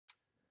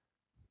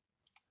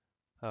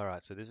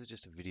Alright, so this is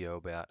just a video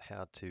about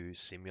how to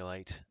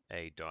simulate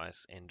a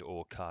dice and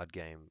or card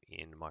game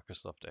in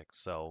Microsoft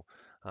Excel.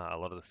 A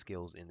lot of the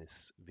skills in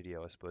this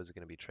video, I suppose, are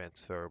going to be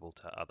transferable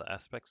to other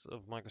aspects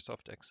of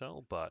Microsoft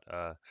Excel, but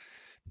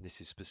this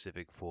is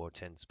specific for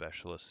 10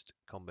 specialist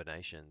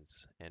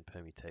combinations and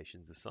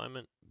permutations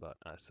assignment, but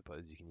I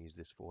suppose you can use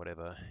this for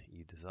whatever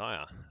you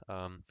desire.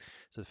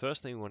 So the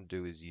first thing we want to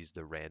do is use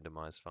the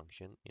randomize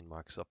function in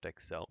Microsoft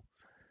Excel.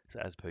 So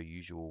as per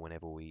usual,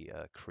 whenever we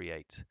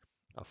create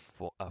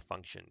a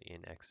function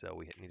in Excel,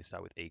 we need to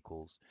start with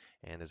equals,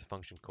 and there's a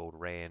function called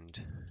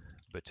rand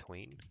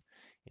between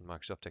in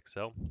Microsoft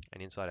Excel,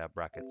 and inside our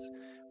brackets,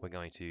 we're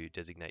going to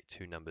designate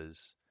two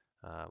numbers,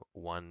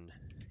 1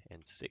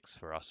 and 6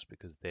 for us,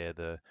 because they're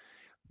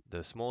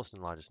the smallest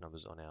and largest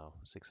numbers on our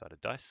six-sided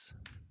dice.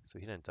 So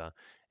we hit enter,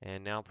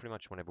 and now pretty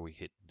much whenever we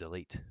hit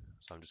delete,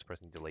 so I'm just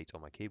pressing delete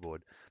on my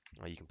keyboard,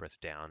 you can press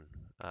down,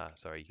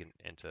 you can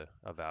enter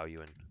a value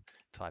and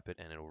type it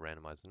and it'll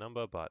randomize the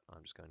number, but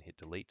I'm just going to hit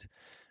delete.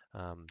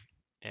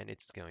 And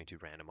it's going to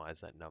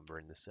randomize that number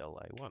in the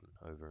cell A1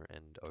 over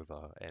and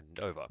over and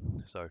over.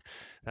 So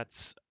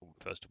that's,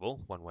 first of all,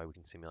 one way we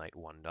can simulate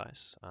one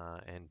dice.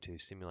 And to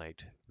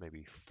simulate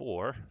maybe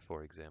four,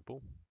 for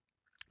example,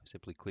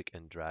 simply click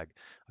and drag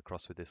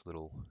across with this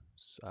little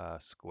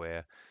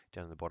square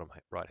down in the bottom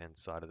right hand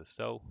side of the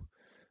cell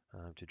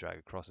to drag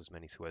across as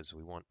many squares as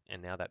we want.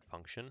 And now that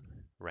function,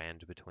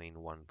 rand between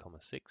 1,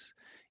 6,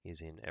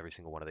 is in every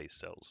single one of these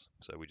cells.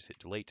 So we just hit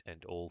delete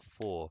and all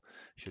four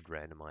should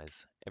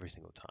randomize every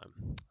single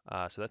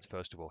time. So that's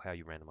first of all how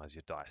you randomize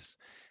your dice.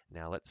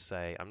 Now let's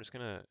say I'm just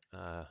going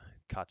to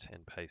cut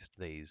and paste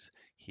these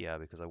here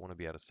because I want to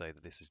be able to say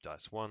that this is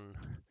dice 1,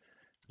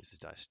 this is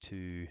dice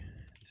 2,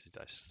 this is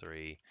dice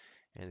 3,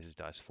 and this is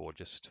dice 4,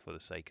 just for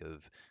the sake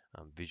of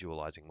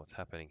visualizing what's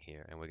happening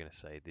here. And we're going to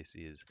say this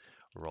is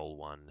roll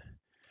 1,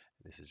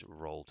 this is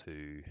roll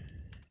 2,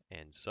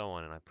 and so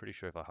on. And I'm pretty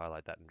sure if I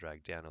highlight that and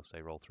drag down, it'll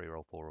say roll 3,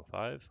 roll 4, roll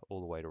 5, all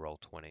the way to roll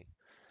 20.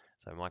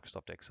 So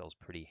Microsoft Excel is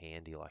pretty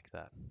handy like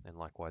that. And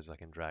likewise, I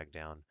can drag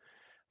down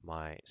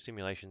my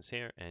simulations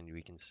here, and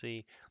we can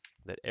see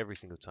that every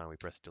single time we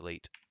press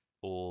delete,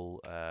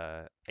 all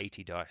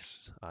 80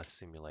 dice are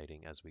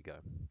simulating as we go.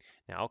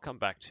 Now I'll come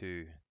back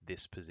to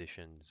this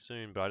position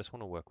soon, but I just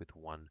want to work with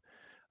one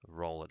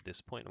roll at this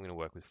point. I'm going to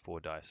work with 4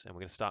 dice, and we're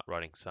going to start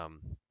writing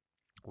some,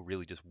 or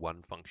really just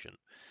one function,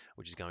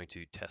 which is going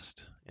to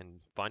test and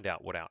find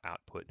out what our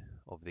output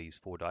of these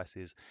 4 dice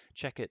is,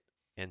 check it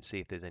and see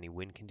if there's any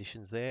win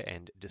conditions there,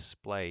 and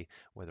display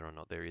whether or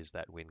not there is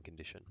that win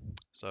condition.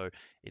 So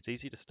it's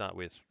easy to start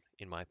with,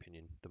 in my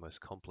opinion, the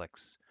most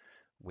complex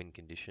win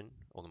condition,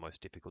 or the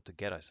most difficult to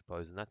get, I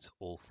suppose, and that's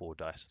all 4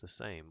 dice the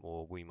same,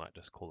 or we might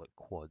just call it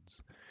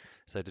quads.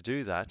 So to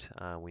do that,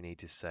 we need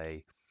to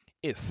say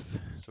if.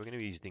 So we're going to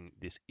be using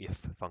this if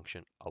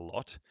function a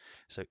lot.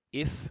 So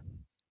if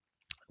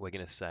we're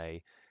going to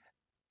say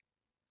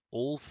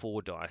all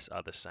 4 dice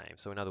are the same.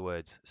 So in other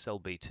words, cell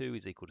B2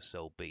 is equal to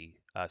cell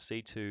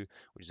C2,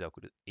 which is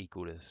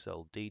equal to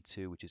cell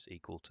D2, which is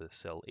equal to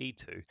cell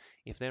E2.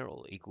 If they're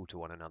all equal to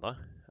one another,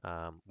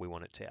 we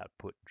want it to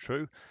output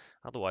true.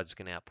 Otherwise, it's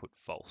going to output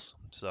false.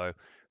 So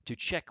to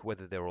check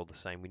whether they're all the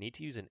same, we need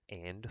to use an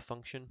AND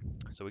function.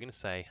 So we're going to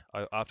say,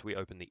 after we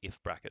open the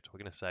if bracket, we're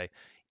going to say,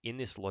 in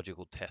this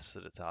logical test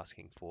that it's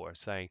asking for,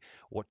 saying,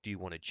 what do you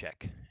want to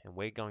check? And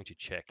we're going to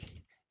check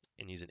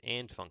and use an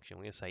AND function.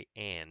 We're going to say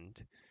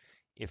AND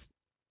if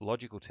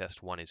logical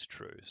test 1 is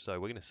true. So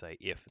we're going to say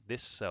if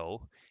this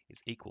cell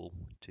is equal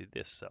to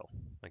this cell.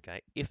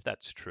 Okay, if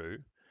that's true,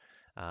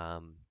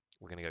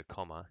 we're going to go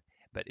comma,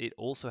 but it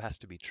also has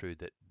to be true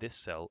that this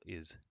cell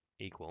is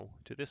equal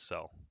to this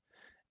cell.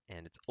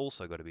 And it's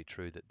also got to be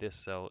true that this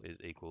cell is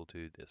equal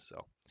to this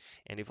cell.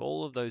 And if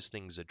all of those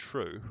things are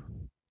true,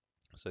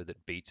 so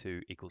that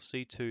B2 equals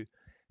C2,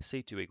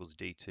 C2 equals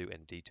D2,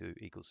 and D2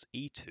 equals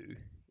E2.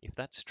 If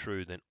that's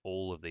true, then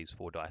all of these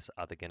 4 dice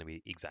are going to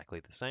be exactly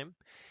the same.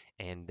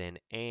 And then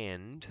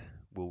AND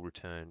will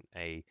return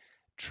a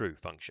true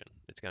function.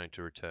 It's going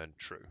to return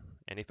true.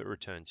 And if it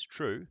returns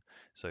true,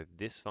 so if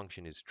this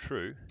function is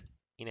true,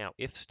 in our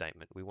if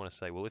statement, we want to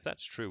say, well, if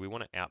that's true, we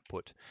want to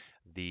output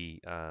the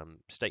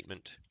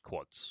statement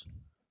quads.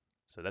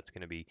 So that's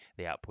going to be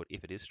the output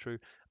if it is true.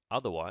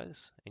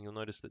 Otherwise, and you'll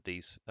notice that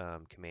these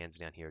commands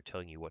down here are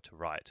telling you what to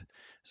write.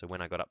 So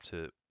when I got up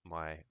to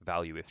my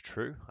value if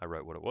true, I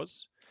wrote what it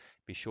was.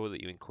 Be sure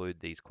that you include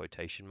these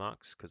quotation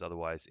marks, because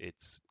otherwise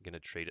it's going to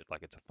treat it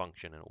like it's a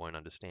function and it won't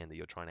understand that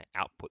you're trying to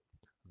output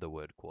the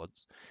word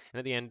quads. And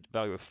at the end,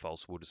 value of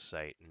false, we'll just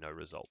say no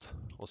result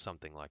or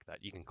something like that.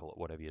 You can call it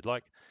whatever you'd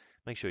like.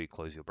 Make sure you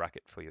close your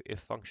bracket for your if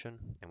function,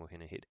 and we're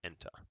going to hit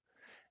enter.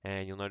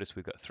 And you'll notice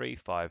we've got 3,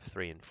 5,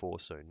 3, and 4,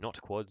 so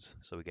not quads,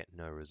 so we get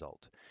no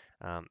result.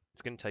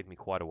 It's going to take me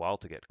quite a while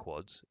to get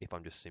quads if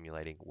I'm just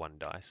simulating one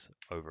dice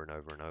over and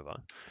over and over.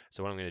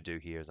 So what I'm going to do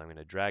here is I'm going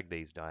to drag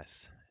these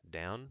dice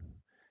down,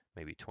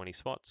 maybe 20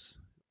 spots,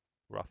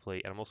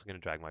 roughly, and I'm also going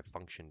to drag my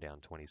function down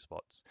 20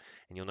 spots.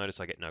 And you'll notice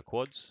I get no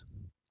quads,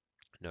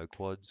 no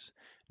quads,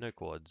 no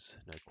quads,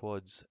 no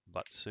quads,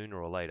 but sooner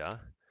or later,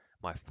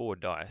 my 4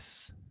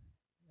 dice,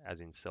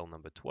 as in cell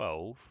number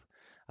 12,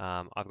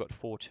 I've got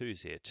 4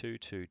 twos here, 2,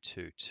 2,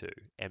 2, 2.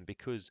 And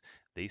because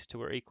these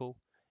two are equal,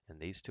 and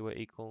these two are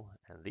equal,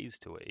 and these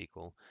two are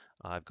equal,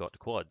 I've got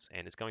quads,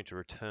 and it's going to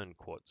return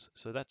quads.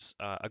 So that's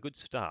a good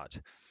start.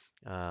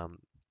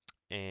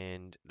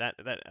 And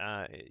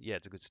yeah,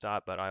 it's a good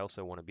start, but I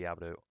also want to be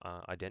able to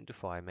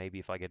identify maybe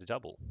if I get a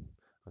double,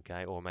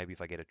 okay, or maybe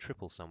if I get a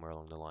triple somewhere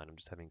along the line. I'm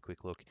just having a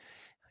quick look.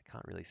 I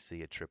can't really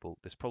see a triple.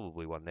 There's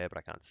probably one there, but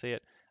I can't see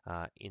it.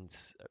 In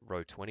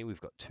row 20,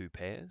 we've got 2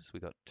 pairs.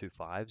 We've got 2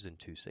 5s and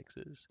 2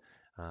 6s.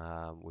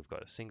 We've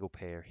got a single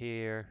pair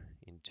here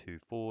in 2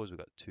 4s. We've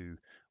got 2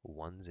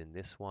 1s in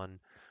this one.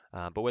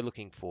 But we're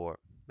looking for,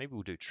 maybe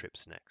we'll do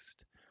trips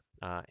next.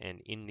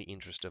 And in the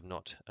interest of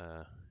not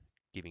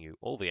giving you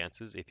all the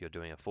answers if you're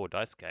doing a 4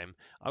 dice game,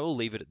 I will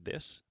leave it at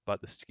this,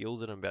 but the skills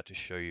that I'm about to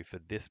show you for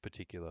this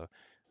particular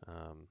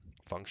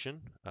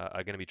function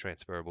are going to be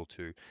transferable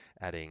to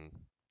adding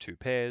 2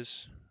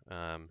 pairs.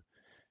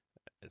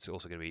 It's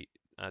also going to be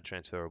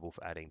transferable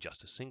for adding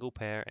just a single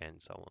pair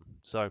and so on.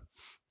 So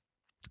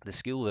the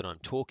skill that I'm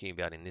talking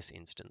about in this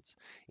instance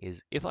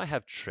is if I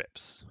have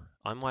trips,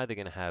 I'm either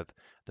going to have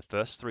the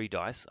first 3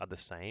 dice are the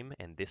same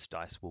and this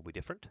dice will be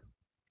different,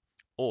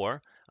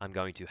 or I'm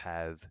going to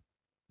have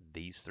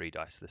these 3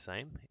 dice the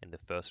same and the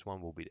first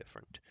one will be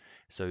different.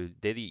 So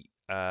they're the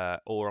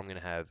or I'm going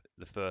to have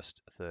the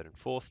first, third, and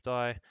fourth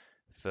die,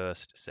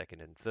 first,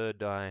 second, and third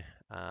die,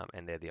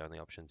 and they're the only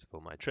options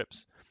for my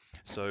trips.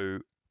 So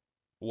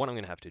what I'm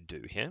going to have to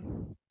do here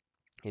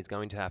is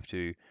going to have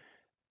to,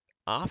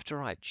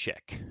 after I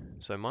check,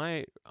 so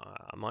my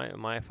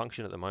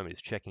function at the moment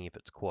is checking if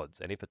it's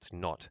quads, and if it's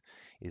not,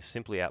 is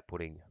simply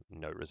outputting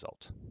no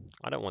result.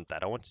 I don't want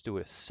that. I want to do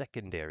a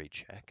secondary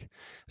check.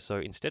 So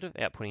instead of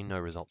outputting no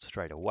result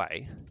straight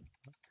away,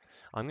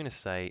 I'm going to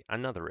say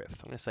another if.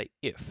 I'm going to say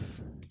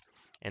if,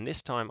 and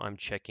this time I'm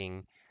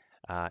checking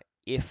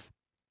if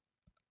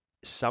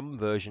some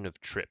version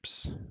of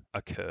trips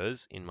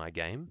occurs in my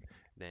game,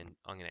 then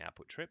I'm going to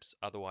output trips.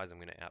 Otherwise, I'm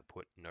going to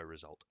output no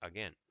result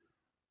again.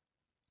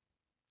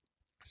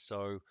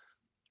 So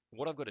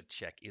what I've got to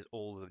check is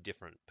all the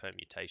different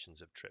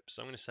permutations of trips.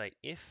 So I'm going to say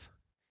if,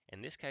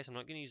 in this case, I'm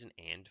not going to use an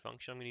AND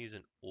function, I'm going to use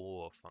an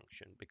OR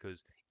function,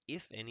 because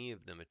if any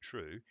of them are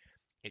true,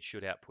 it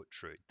should output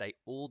true. They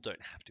all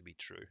don't have to be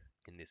true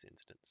in this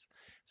instance.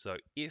 So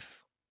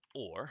if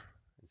OR,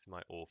 this is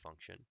my OR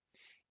function,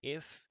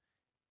 if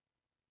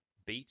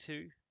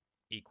B2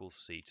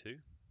 equals C2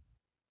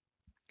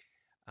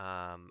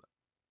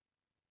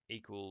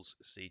 equals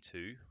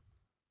C2,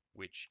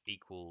 which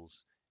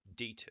equals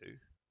D2,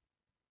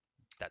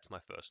 that's my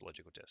first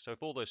logical test. So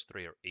if all those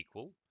 3 are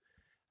equal,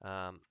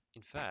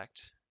 in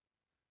fact,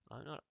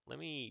 I'm not, let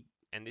me,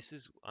 and this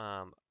is,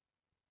 I'm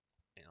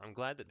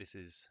glad that this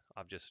is,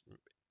 I've just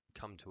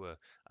come to I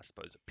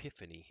suppose,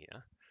 epiphany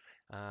here,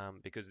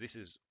 because this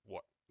is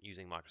what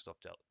using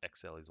Microsoft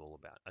Excel is all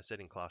about. I said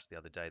in class the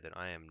other day that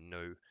I am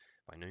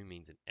by no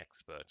means an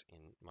expert in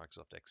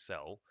Microsoft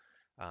Excel,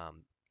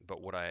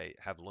 but what I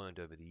have learned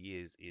over the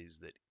years is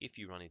that if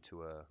you run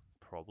into a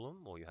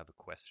problem or you have a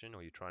question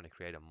or you're trying to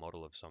create a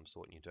model of some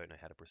sort and you don't know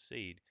how to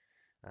proceed,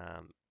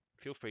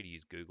 feel free to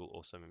use Google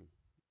or some,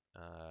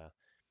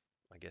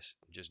 I guess,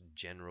 just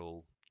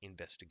general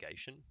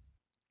investigation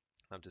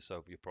to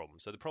solve your problem.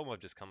 So the problem I've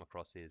just come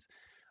across is,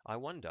 I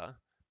wonder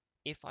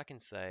if I can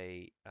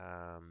say,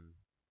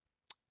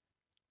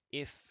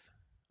 if,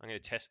 I'm going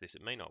to test this,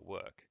 it may not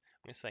work.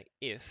 I'm going to say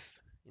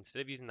if,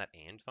 instead of using that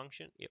AND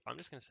function, I'm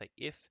just going to say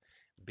if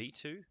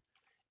B2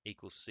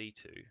 equals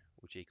C2,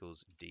 which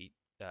equals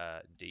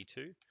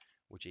D2,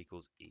 which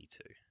equals E2.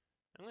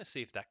 I'm going to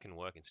see if that can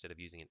work instead of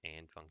using an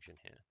AND function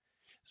here.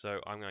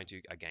 So I'm going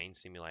to again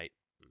simulate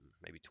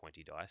maybe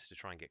 20 dice to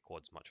try and get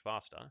quads much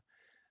faster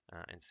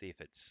and see if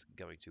it's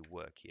going to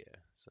work here.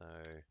 So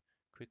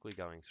quickly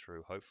going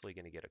through, hopefully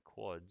going to get a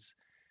quads,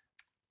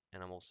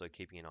 and I'm also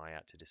keeping an eye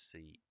out to just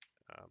see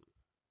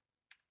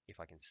if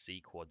I can see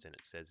quads and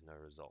it says no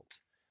result.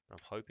 But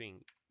I'm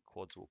hoping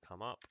quads will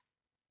come up,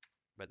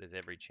 but there's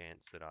every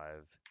chance that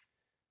I've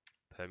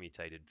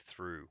permutated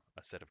through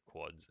a set of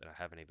quads and I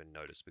haven't even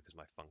noticed because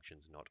my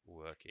function's not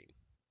working.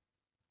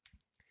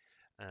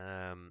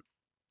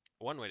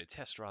 One way to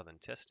test rather than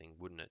testing,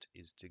 wouldn't it,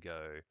 is to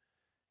go,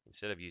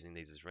 instead of using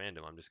these as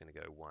random, I'm just going to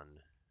go 1,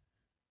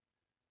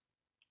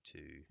 2,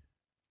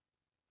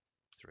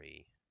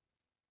 3,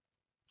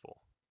 4.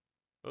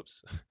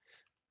 Oops,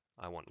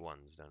 I want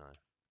ones, don't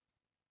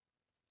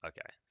I?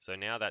 Okay, so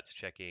now that's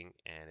checking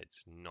and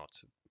it's not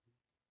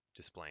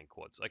displaying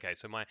quads. Okay,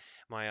 so my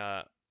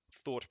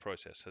thought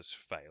process has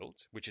failed,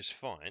 which is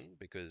fine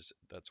because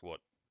that's what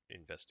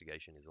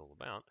investigation is all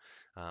about.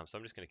 So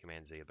I'm just going to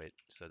Command Z a bit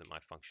so that my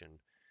function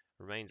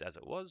remains as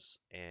it was,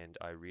 and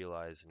I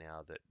realize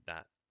now that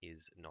that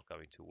is not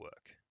going to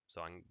work.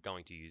 So I'm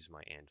going to use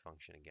my AND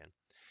function again,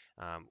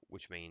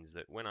 which means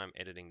that when I'm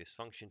editing this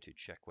function to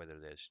check whether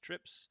there's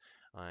trips,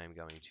 I'm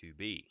going to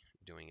be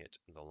doing it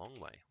the long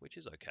way, which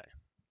is okay.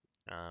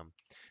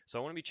 So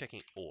I want to be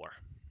checking OR.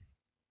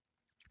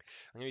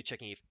 I'm going to be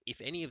checking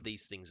if any of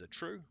these things are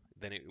true,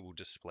 then it will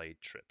display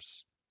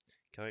trips.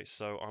 Okay,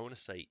 so I want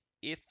to say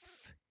if,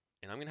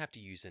 and I'm going to have to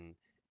use an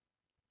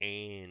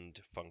and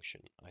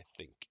function, I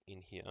think,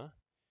 in here,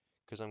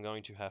 because I'm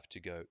going to have to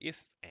go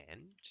if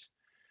and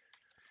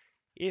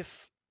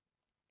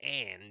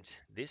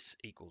this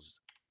equals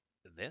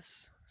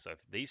this. So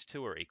if these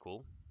two are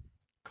equal,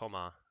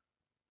 comma,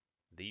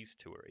 these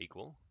two are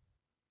equal.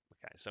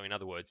 Okay, so in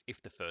other words,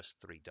 if the first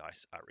three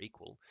dice are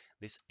equal,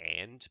 this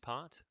and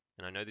part,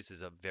 and I know this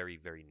is a very,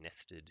 very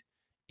nested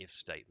if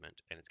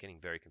statement, and it's getting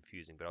very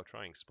confusing, but I'll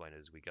try and explain it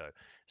as we go.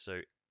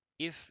 So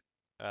if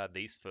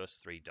these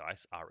first three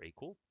dice are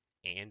equal,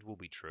 and will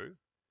be true,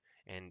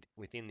 and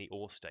within the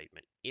or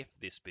statement, if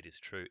this bit is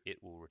true, it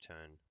will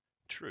return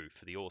true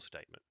for the or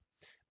statement.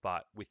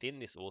 But within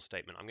this or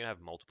statement, I'm going to have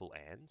multiple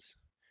ands.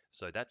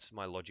 So that's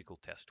my logical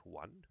test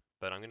 1,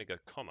 but I'm going to go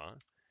comma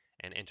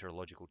and enter a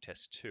logical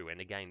test 2.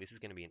 And again, this is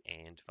going to be an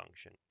and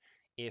function.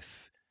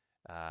 If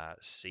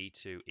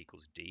C2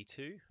 equals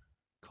D2,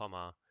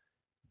 comma,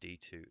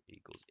 D2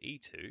 equals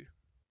E2,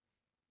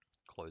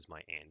 close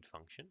my and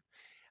function.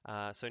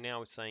 So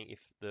now it's saying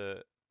if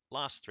the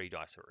last three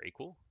dice are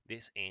equal,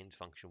 this and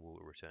function will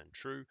return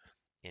true,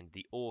 and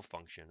the or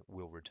function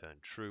will return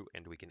true,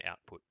 and we can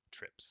output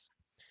trips.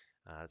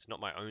 It's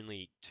not my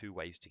only two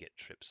ways to get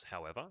trips.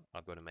 However,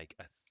 I've got to make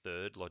a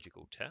third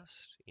logical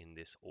test in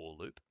this or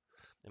loop.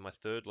 And my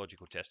third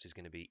logical test is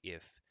going to be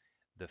if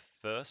the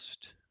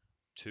first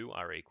two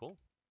are equal,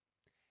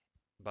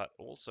 but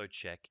also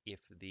check if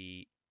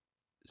the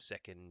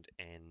second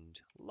and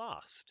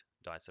last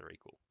dice are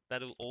equal.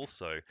 That'll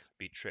also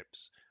be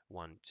trips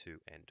 1, 2,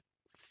 and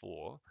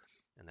 4.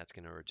 And that's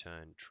going to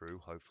return true,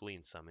 hopefully,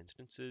 in some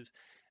instances.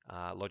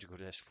 Logical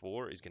test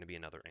 4 is going to be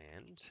another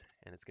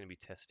and it's going to be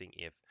testing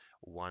if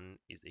 1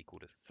 is equal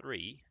to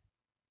 3,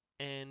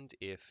 and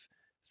if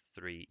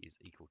 3 is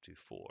equal to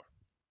 4.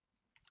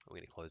 We're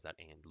going to close that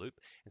and loop.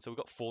 And so we've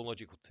got 4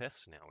 logical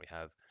tests now. We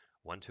have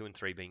 1, 2, and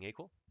 3 being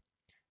equal,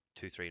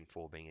 2, 3, and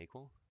 4 being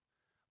equal,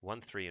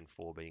 1, 3, and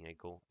 4 being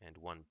equal, and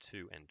 1,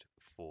 2, and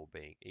 4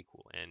 being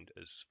equal. And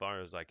as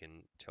far as I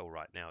can tell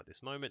right now at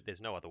this moment,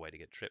 there's no other way to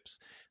get trips.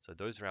 So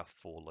those are our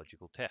 4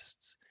 logical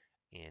tests.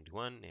 And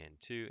 1, and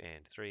 2,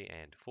 and 3,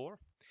 and 4.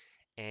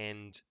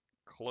 And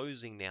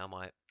closing now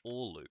my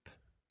OR loop.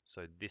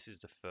 So this is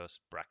the first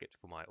bracket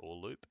for my OR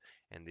loop,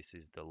 and this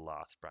is the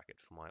last bracket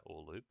for my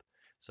OR loop.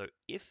 So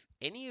if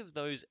any of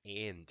those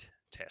AND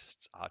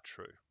tests are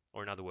true,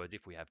 or in other words,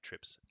 if we have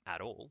trips at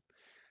all,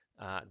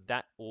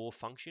 that OR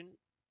function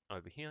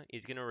over here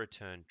is going to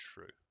return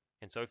true.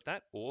 And so if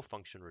that OR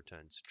function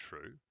returns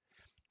true,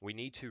 we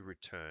need to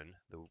return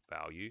the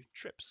value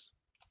trips.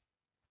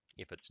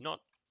 If it's not,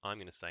 I'm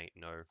going to say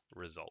no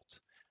result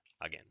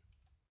again.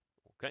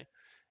 Okay,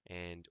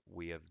 and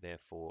we have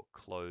therefore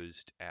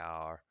closed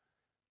our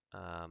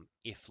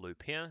if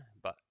loop here,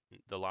 but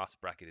the last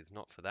bracket is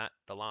not for that.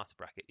 The last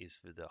bracket is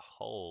for the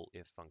whole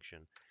if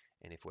function,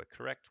 and if we're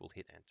correct, we'll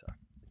hit enter.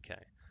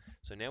 Okay,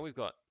 so now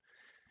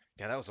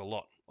that was a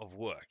lot of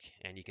work,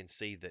 and you can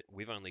see that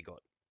we've only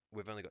got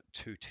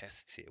 2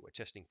 tests here. We're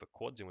testing for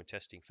quads and we're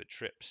testing for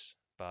trips,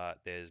 but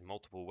there's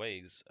multiple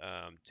ways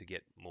to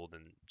get more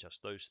than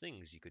just those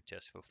things. You could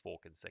test for 4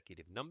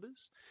 consecutive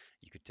numbers.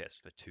 You could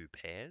test for 2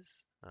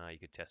 pairs. You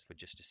could test for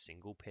just a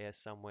single pair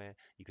somewhere.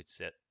 You could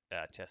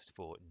test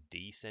for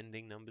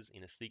descending numbers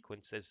in a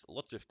sequence. There's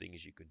lots of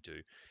things you could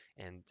do,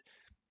 and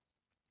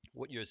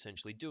what you're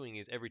essentially doing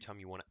is every time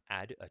you want to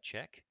add a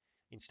check,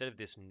 instead of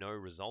this no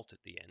result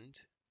at the end,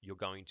 you're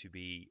going to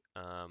be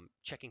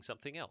checking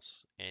something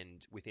else.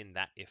 And within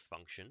that if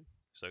function,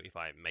 so if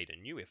I made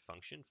a new if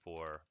function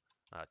for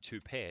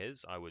 2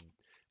 pairs, I would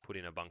put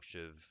in a bunch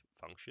of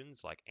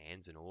functions like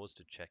ands and ors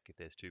to check if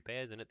there's 2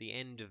 pairs. And at the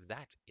end of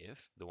that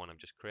if, the one I've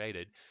just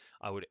created,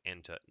 I would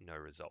enter no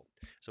result.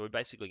 So we're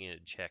basically going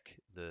to check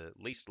the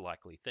least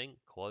likely thing,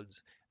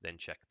 quads, then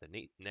check the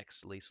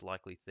next least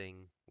likely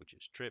thing, which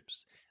is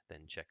trips, then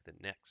check the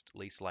next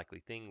least likely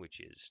thing, which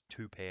is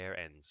 2 pair,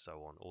 and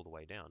so on all the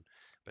way down.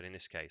 But in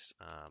this case,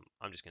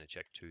 I'm just going to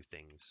check 2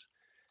 things.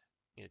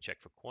 I'm going to check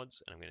for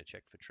quads, and I'm going to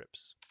check for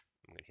trips.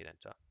 I'm going to hit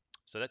enter.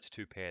 So that's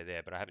 2 pair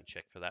there, but I haven't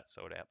checked for that,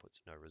 so it outputs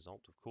no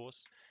result, of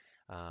course.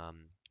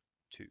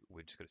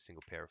 We've just got a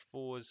single pair of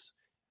 4s,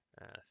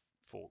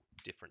 4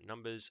 different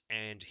numbers,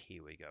 and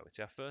here we go. It's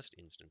our first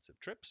instance of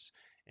trips,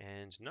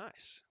 and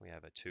nice. We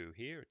have a 2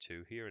 here, a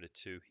 2 here, and a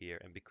 2 here,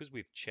 and because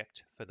we've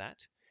checked for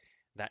that,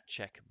 that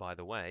check, by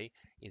the way,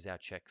 is our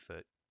check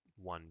for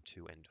 1,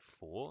 2, and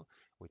 4,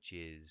 which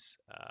is,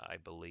 I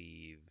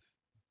believe,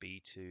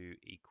 B2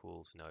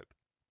 equals, nope.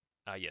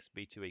 Yes,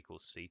 B2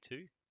 equals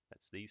C2,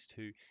 that's these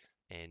two,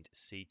 and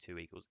C2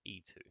 equals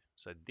E2.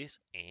 So this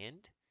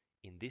and,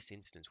 in this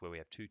instance where we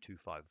have 2, 2,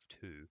 5,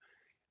 2,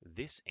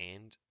 this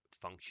and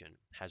function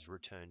has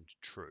returned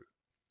true.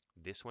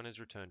 This one has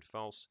returned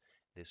false,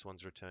 this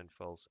one's returned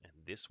false, and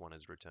this one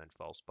has returned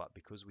false. But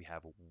because we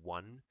have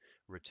 1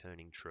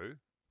 returning true,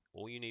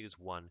 all you need is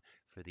 1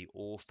 for the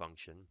OR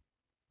function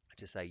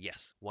to say,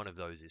 yes, one of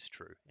those is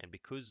true. And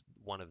because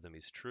one of them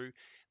is true,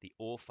 the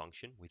OR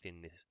function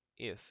within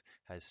if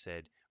has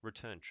said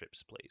return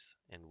trips, please,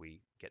 and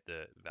we get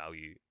the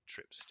value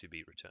trips to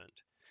be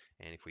returned.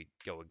 And if we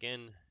go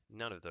again,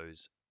 none of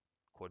those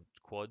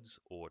quads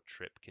or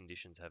trip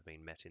conditions have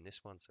been met in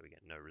this one, so we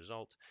get no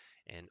result,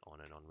 and on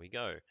we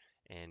go.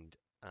 And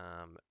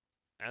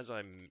as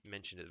I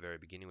mentioned at the very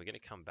beginning, we're going to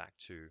come back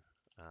to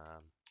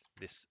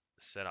this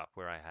setup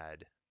where I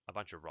had a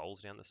bunch of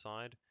rolls down the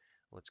side.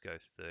 Let's go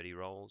 30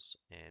 rolls,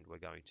 and we're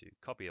going to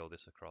copy all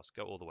this across,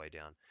 go all the way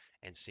down,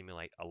 and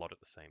simulate a lot at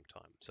the same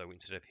time. So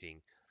instead of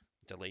hitting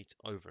delete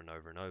over and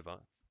over and over,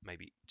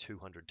 maybe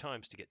 200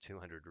 times to get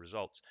 200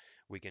 results,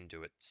 we can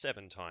do it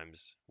 7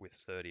 times with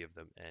 30 of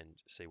them and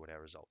see what our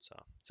results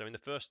are. So in the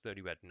first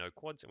 30 we had no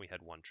quads and we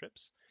had 1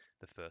 trips.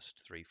 The first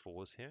 3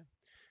 fours here.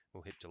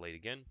 We'll hit delete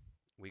again.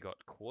 We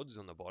got quads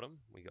on the bottom.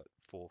 We got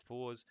 4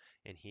 fours,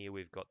 and here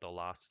we've got the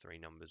last 3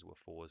 numbers were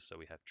fours, so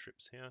we have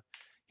trips here.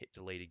 Hit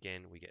delete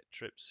again. We get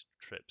trips,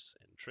 trips,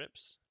 and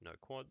trips. No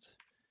quads.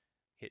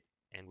 Hit,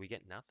 and we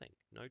get nothing.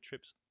 No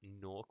trips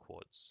nor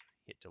quads.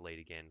 Hit delete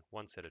again.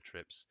 1 set of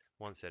trips,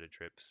 1 set of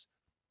trips.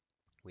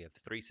 We have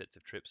 3 sets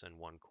of trips and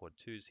 1 quad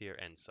 2s here,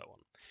 and so on.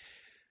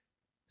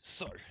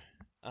 So,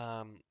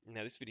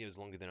 now this video is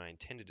longer than I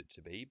intended it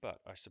to be, but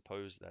I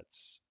suppose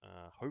that's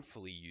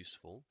hopefully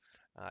useful.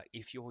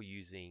 If you're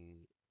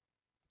using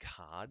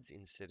cards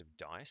instead of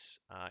dice,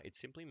 it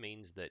simply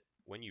means that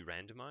when you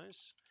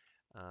randomize,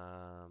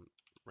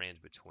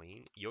 rand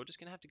between, you're just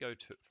going to have to go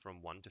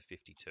from 1 to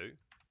 52.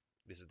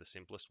 This is the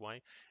simplest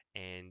way,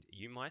 and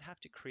you might have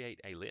to create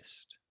a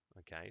list.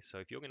 Okay, so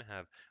if you're going to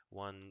have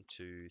 1,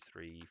 2,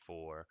 3,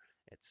 4,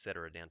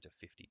 etc. down to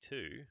 52,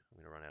 I'm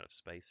going to run out of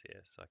space here,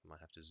 so I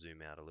might have to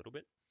zoom out a little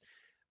bit.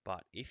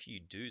 But if you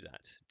do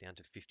that down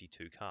to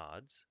 52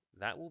 cards,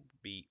 that will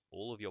be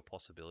all of your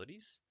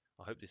possibilities.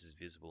 I hope this is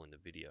visible in the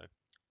video.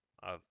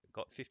 I've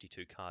got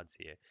 52 cards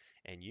here,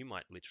 and you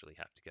might literally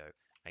have to go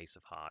ace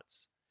of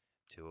hearts,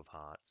 2 of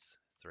hearts,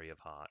 3 of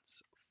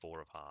hearts, 4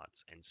 of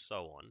hearts, and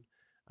so on,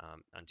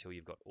 until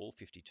you've got all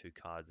 52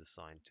 cards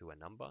assigned to a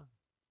number.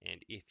 And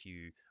if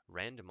you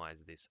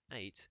randomize this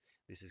 8,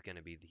 this is going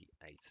to be the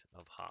 8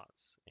 of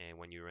hearts. And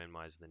when you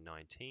randomize the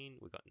 19,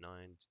 we've got 9,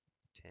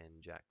 10,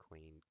 jack,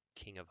 queen,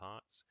 king of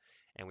hearts.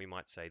 And we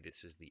might say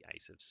this is the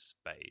ace of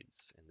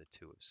spades and the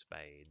 2 of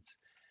spades.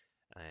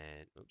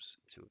 And, oops,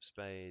 2 of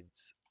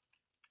spades,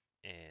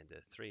 and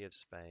the 3 of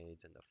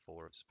spades, and the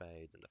 4 of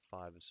spades, and the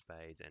 5 of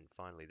spades, and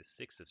finally the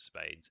 6 of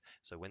spades.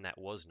 So when that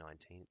was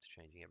 19, it's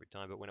changing every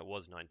time, but when it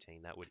was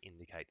 19, that would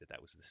indicate that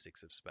that was the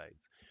 6 of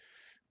spades.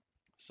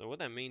 So what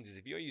that means is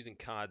if you're using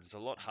cards, it's a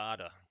lot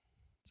harder.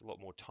 It's a lot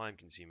more time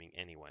consuming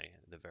anyway,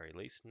 at the very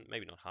least.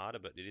 Maybe not harder,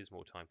 but it is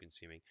more time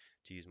consuming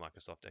to use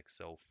Microsoft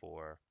Excel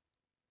for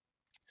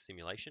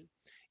simulation.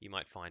 You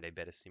might find a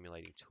better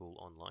simulating tool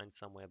online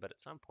somewhere, but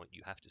at some point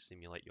you have to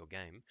simulate your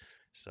game.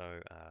 So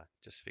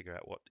just figure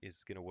out what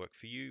is going to work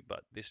for you.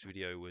 But this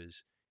video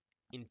was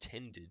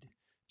intended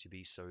to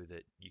be so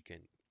that you can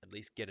at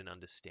least get an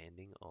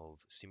understanding of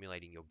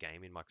simulating your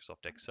game in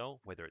Microsoft Excel,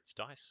 whether it's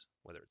dice,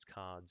 whether it's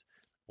cards,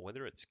 or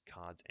whether it's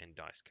cards and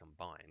dice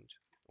combined,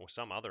 or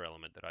some other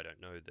element that I don't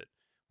know that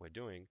we're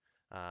doing.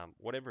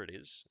 Whatever it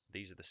is,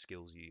 these are the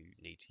skills you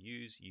need to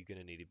use. You're going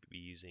to need to be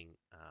using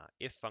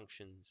if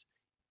functions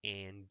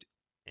and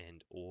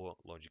or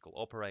logical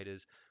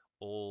operators,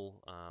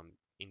 all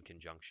in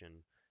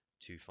conjunction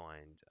to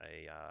find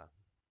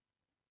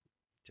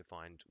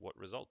what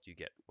result you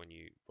get when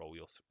you roll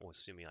your or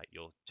simulate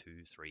your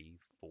 2, 3,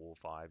 4,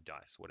 5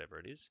 dice, whatever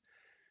it is,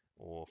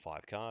 or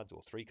 5 cards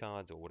or 3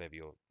 cards or whatever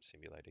you're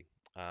simulating.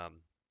 I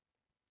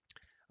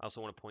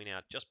also want to point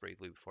out just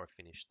briefly before I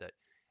finish that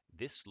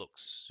this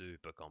looks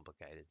super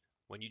complicated.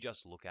 When you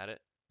just look at it,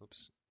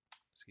 oops,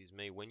 excuse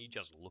me, when you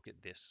just look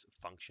at this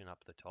function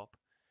up the top,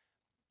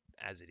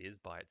 as it is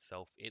by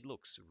itself, it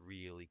looks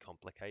really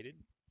complicated.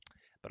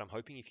 But I'm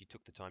hoping if you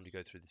took the time to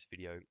go through this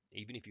video,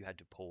 even if you had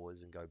to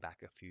pause and go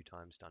back a few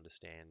times to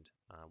understand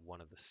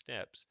one of the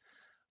steps,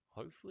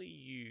 hopefully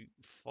you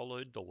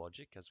followed the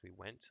logic as we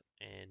went,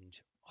 and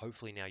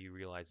hopefully now you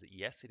realize that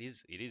yes, it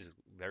is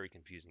very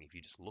confusing if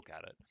you just look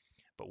at it.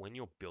 But when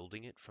you're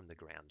building it from the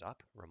ground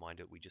up,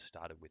 reminder we just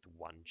started with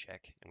 1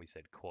 check and we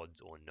said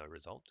quads or no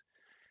result.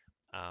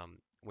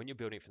 When you're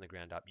building it from the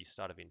ground up, you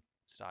start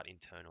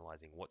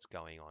internalizing what's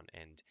going on,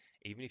 and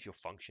even if your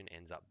function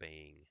ends up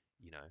being,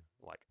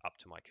 like up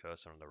to my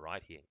cursor on the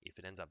right here, if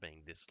it ends up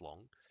being this long,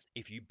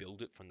 if you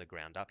build it from the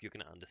ground up, you're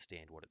going to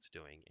understand what it's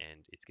doing,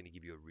 and it's going to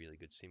give you a really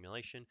good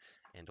simulation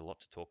and a lot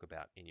to talk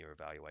about in your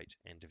evaluate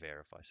and to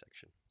verify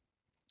section.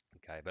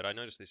 Okay, but I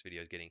noticed this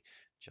video is getting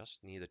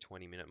just near the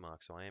 20-minute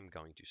mark, so I am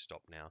going to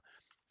stop now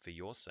for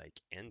your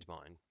sake and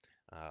mine.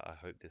 I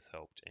hope this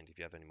helped, and if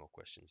you have any more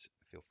questions,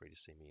 feel free to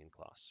see me in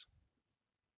class.